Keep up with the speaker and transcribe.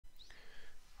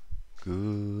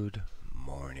Good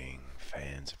morning,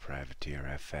 fans of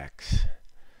PrivateerFX.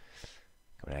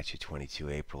 Coming at you 22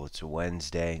 April. It's a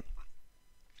Wednesday.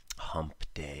 Hump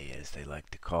day, as they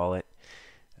like to call it.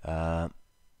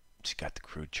 Just got the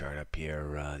crude chart up here.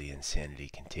 The insanity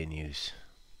continues.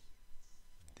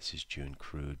 This is June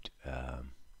crude.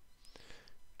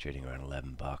 Trading around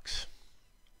 11 bucks.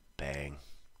 Bang.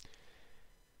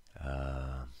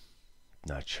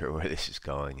 Not sure where this is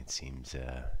going. It seems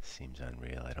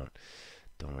unreal. I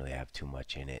don't really have too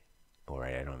much in it, or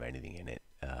I don't have anything in it.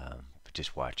 But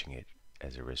just watching it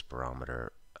as a risk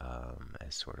barometer,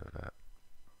 as sort of a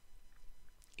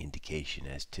indication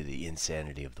as to the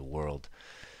insanity of the world.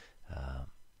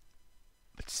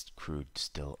 But crude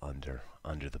still under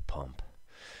the pump.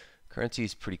 Currency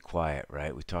is pretty quiet,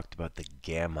 right? We talked about the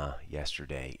gamma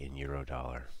yesterday in euro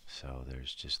dollar, so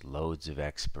there's just loads of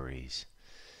expiries.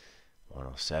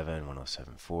 107,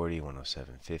 107.40,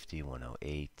 107.50,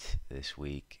 108 this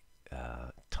week.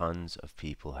 Tons of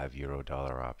people have euro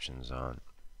dollar options on.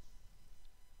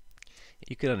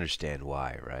 You can understand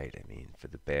why, right? I mean, for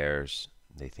the bears,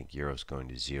 they think euro's going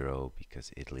to zero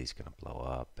because Italy's going to blow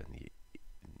up and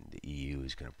the EU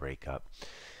is going to break up.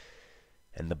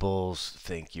 And the bulls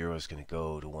think euro's going to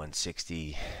go to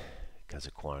 160 because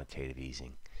of quantitative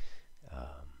easing.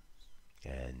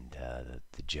 And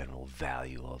the general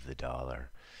value of the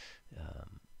dollar,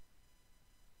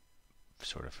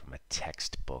 sort of from a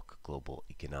textbook global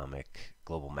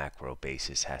macro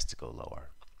basis, has to go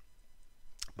lower.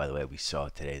 By the way, we saw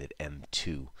today that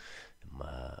M2,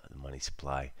 the money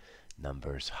supply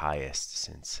numbers, highest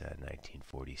since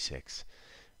 1946.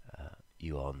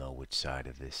 You all know which side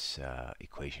of this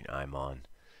equation I'm on.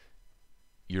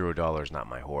 Euro dollar is not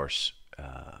my horse,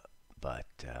 but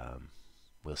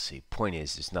we'll see. Point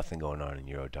is, there's nothing going on in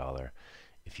euro dollar.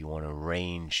 If you want to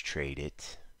range trade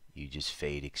it, you just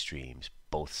fade extremes,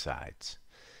 both sides,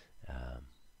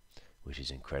 which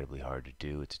is incredibly hard to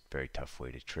do. It's a very tough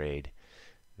way to trade.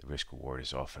 The risk reward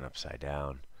is often upside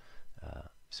down,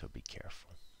 so be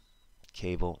careful.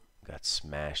 Cable got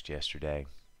smashed yesterday.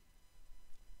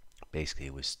 Basically,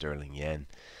 it was sterling yen.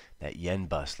 That yen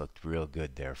bust looked real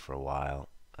good there for a while,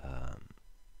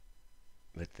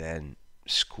 but then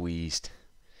squeezed,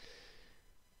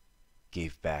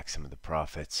 gave back some of the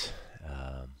profits,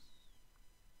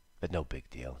 but no big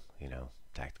deal. You know,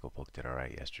 tactical book did all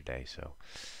right yesterday, so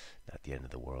not the end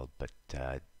of the world. But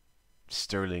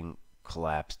sterling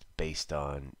collapsed based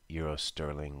on euro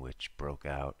sterling, which broke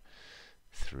out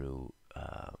through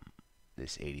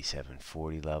this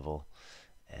 87.40 level,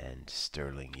 and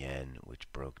sterling yen,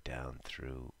 which broke down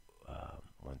through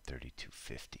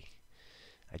 132.50.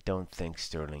 I don't think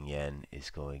sterling yen is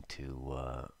going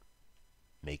to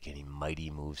make any mighty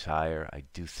moves higher. I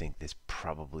do think this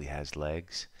probably has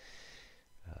legs.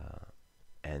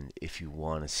 And if you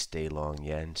want to stay long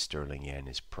yen, sterling yen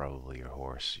is probably your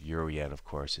horse. Euro yen, of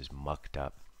course, is mucked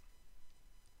up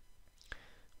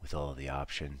with all of the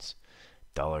options.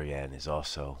 Dollar yen is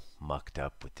also mucked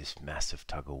up with this massive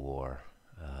tug of war.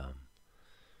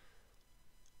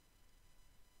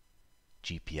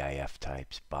 GPIF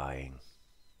types buying.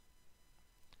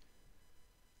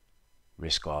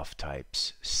 Risk off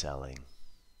types selling.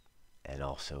 And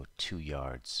also 2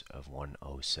 yards of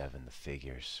 107, the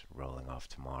figures rolling off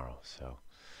tomorrow. So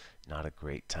not a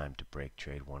great time to break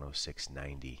trade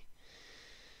 106.90.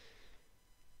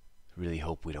 Really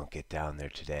hope we don't get down there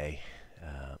today.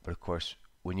 But of course,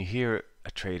 when you hear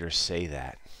a trader say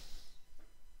that,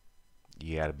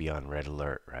 you got to be on red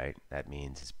alert, right? That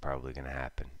means it's probably going to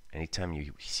happen. Anytime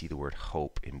you see the word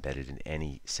hope embedded in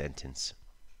any sentence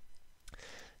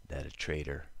that a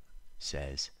trader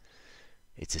says,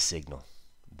 it's a signal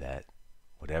that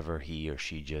whatever he or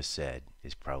she just said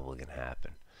is probably going to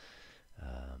happen.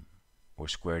 We're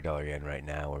square dollar yen right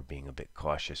now. We're being a bit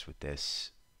cautious with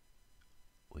this.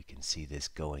 We can see this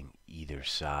going either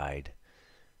side.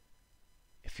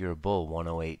 If you're a bull,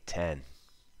 108.10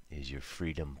 is your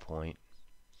freedom point.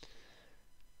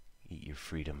 Eat your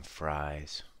freedom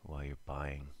fries while you're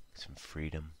buying some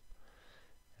freedom.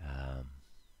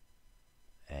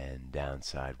 And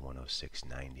downside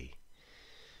 106.90.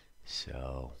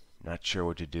 So, not sure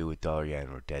what to do with dollar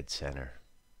yen. We're dead center.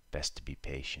 Best to be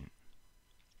patient.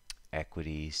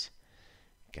 Equities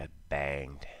got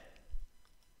banged.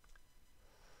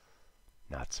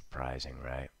 Not surprising,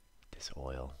 right? This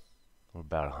oil. We're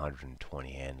about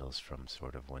 120 handles from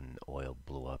sort of when oil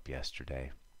blew up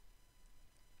yesterday.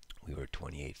 We were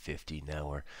 28.50. Now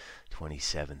we're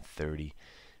 27.30.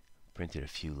 Printed a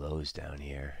few lows down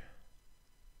here.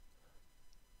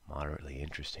 Moderately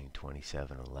interesting,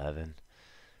 27.11.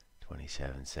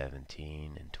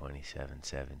 27.17 and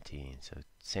 27.17. So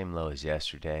same low as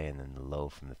yesterday, and then the low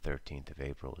from the 13th of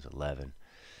April was 11.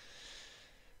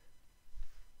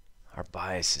 Our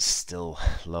bias is still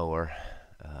lower.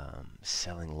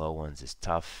 Selling low ones is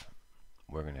tough.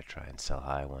 We're going to try and sell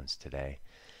high ones today.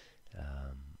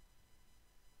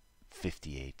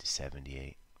 58 to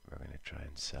 78. We're going to try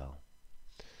and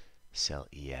sell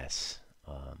ES.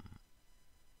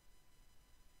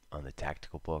 On the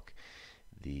tactical book,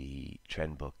 the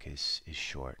trend book is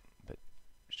short, but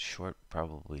short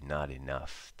probably not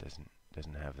enough.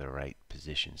 Doesn't have the right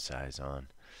position size on.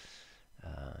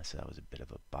 So that was a bit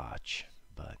of a botch,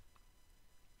 but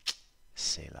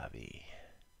c'est la vie.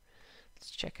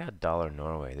 Let's check out dollar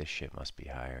Norway. This shit must be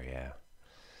higher, yeah.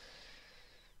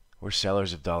 We're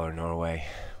sellers of dollar Norway,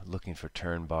 looking for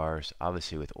turn bars.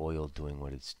 Obviously, with oil doing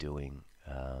what it's doing,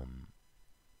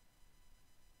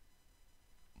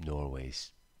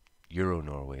 Euro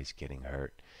Norway's getting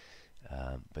hurt.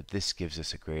 But this gives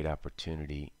us a great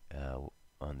opportunity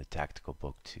on the tactical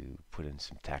book to put in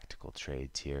some tactical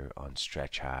trades here on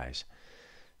stretch highs.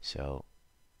 So,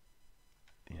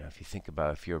 you know, if you think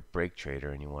about if you're a break trader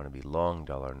and you want to be long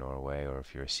dollar Norway, or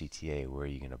if you're a CTA, where are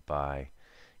you going to buy?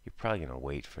 You're probably going to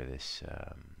wait for this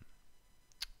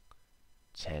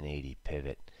 1080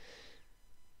 pivot.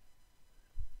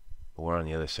 But we're on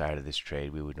the other side of this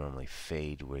trade. We would normally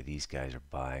fade where these guys are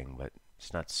buying, but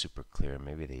it's not super clear.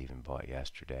 Maybe they even bought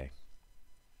yesterday.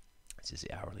 This is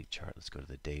the hourly chart. Let's go to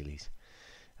the dailies.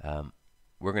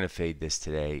 We're going to fade this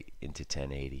today into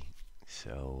 1080.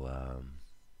 So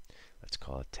let's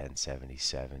call it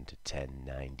 1077 to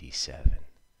 1097.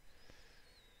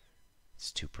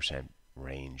 It's 2%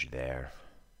 range there.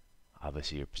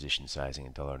 Obviously, your position sizing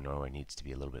in dollar Norway needs to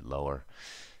be a little bit lower.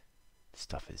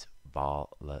 Stuff is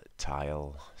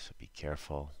volatile, so be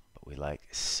careful. But we like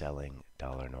selling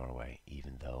dollar Norway,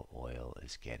 even though oil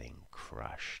is getting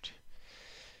crushed.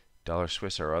 Dollar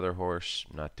Swiss, our other horse,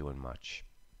 not doing much.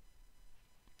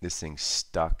 This thing's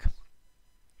stuck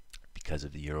because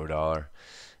of the euro dollar.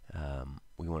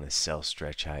 We want to sell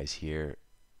stretch highs here.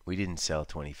 We didn't sell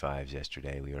 25s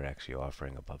yesterday. We were actually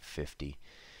offering above 50.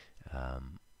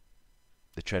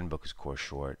 The trend book is core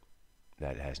short.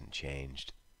 That hasn't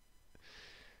changed.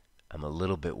 I'm a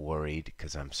little bit worried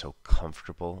because I'm so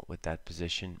comfortable with that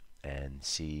position, and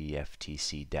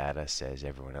CFTC data says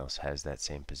everyone else has that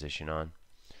same position on.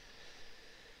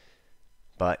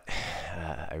 But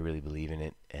I really believe in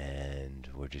it, and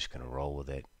we're just going to roll with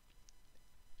it.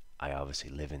 I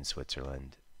obviously live in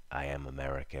Switzerland. I am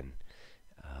American.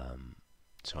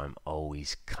 So I'm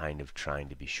always kind of trying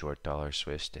to be short dollar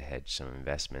Swiss to hedge some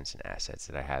investments and assets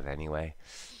that I have anyway.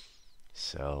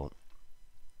 So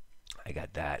I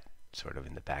got that sort of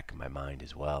in the back of my mind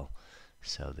as well.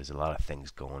 So there's a lot of things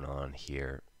going on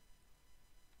here.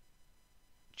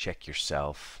 Check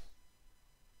yourself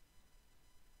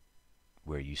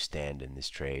where you stand in this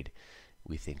trade.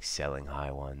 We think selling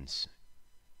high ones,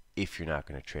 if you're not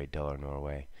going to trade dollar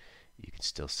Norway, you can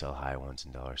still sell high ones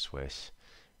in dollar Swiss.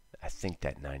 I think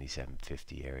that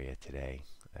 97.50 area today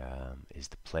is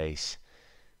the place,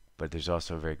 but there's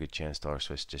also a very good chance dollar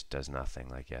Swiss just does nothing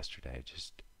like yesterday. It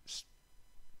just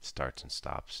starts and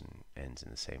stops and ends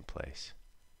in the same place.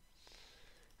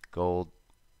 Gold,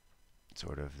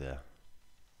 sort of the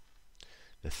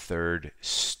third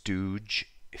stooge,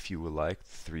 if you would like,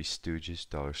 three stooges: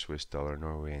 dollar Swiss, dollar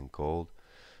Norway, and gold.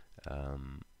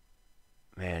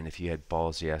 Man, if you had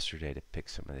balls yesterday to pick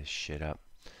some of this shit up,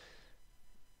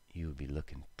 you would be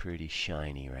looking pretty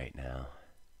shiny right now.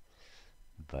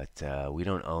 But we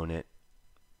don't own it.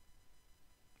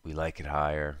 We like it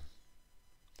higher.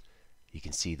 You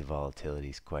can see the volatility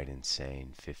is quite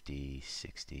insane. 50,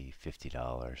 60,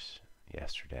 $50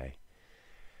 yesterday.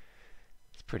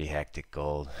 It's pretty hectic,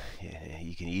 gold.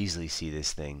 You can easily see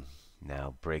this thing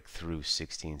now break through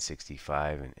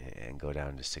 1665 and go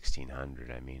down to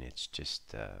 1600. I mean, it's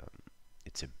just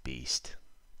it's a beast.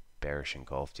 Bearish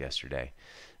engulfed yesterday,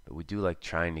 but we do like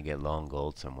trying to get long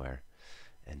gold somewhere.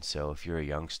 And so if you're a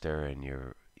youngster and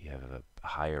you have a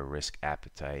higher risk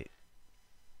appetite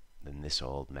than this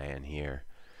old man here,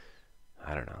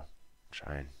 I don't know,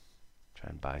 try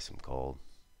and buy some gold,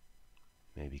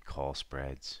 maybe call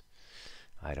spreads.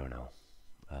 I don't know.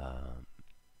 I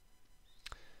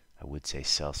would say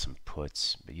sell some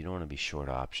puts, but you don't want to be short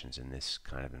options in this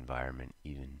kind of environment,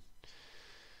 even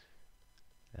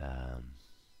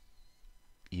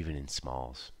in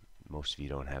smalls. Most of you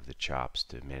don't have the chops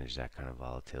to manage that kind of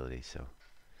volatility, so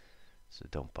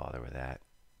don't bother with that.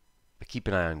 But keep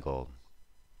an eye on gold.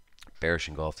 Bearish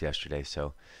engulfed yesterday,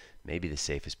 so maybe the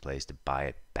safest place to buy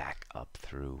it back up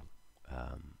through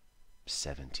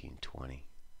 1720.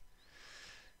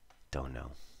 Don't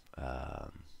know.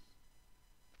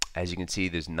 As you can see,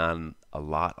 there's not a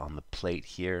lot on the plate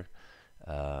here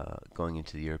going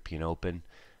into the European Open.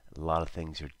 A lot of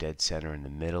things are dead center in the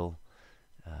middle.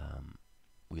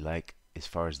 We like, as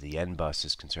far as the yen bus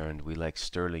is concerned, we like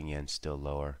sterling yen still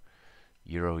lower.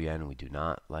 Euro yen we do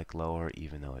not like lower,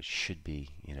 even though it should be.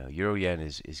 You know, Euro yen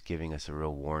is giving us a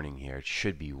real warning here. It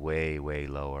should be way, way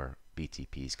lower.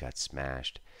 BTP's got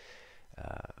smashed.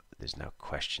 There's now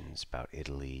questions about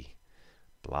Italy.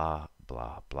 Blah,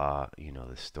 blah, blah. You know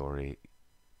the story.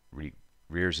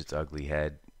 Rears its ugly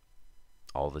head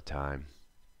all the time.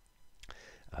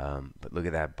 But look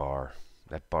at that bar.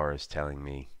 That bar is telling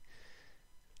me,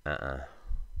 that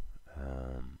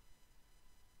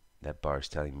bar is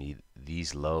telling me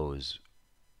these lows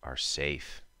are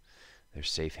safe. They're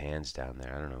safe hands down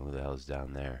there. I don't know who the hell is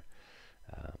down there.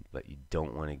 But you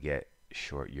don't want to get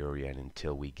short Euro yen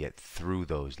until we get through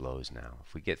those lows now.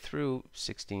 If we get through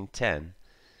 1610,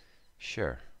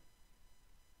 sure,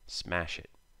 smash it.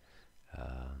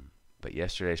 But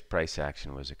yesterday's price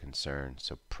action was a concern.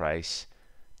 So price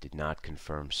did not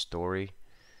confirm story.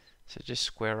 So just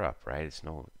square up, right? It's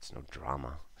no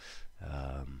drama.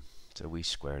 So we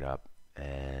squared up,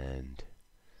 and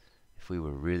if we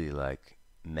were really like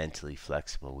mentally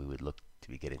flexible, we would look to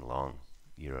be getting long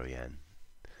Euro yen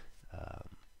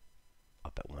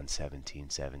up at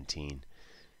 117.17.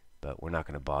 But we're not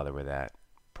going to bother with that.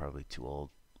 Probably too old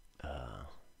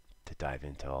to dive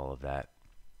into all of that.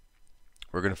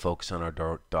 We're going to focus on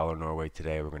our dollar Norway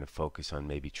today. We're going to focus on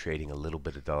maybe trading a little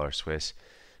bit of dollar Swiss.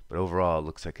 But overall, it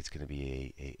looks like it's going to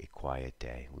be a quiet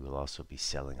day. We will also be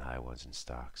selling high ones in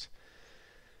stocks.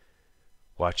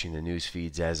 Watching the news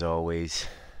feeds as always.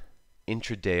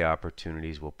 Intraday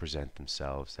opportunities will present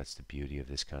themselves. That's the beauty of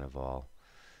this kind of vol.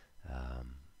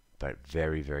 But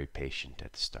very, very patient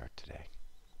at the start today.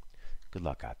 Good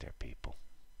luck out there, people.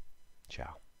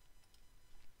 Ciao.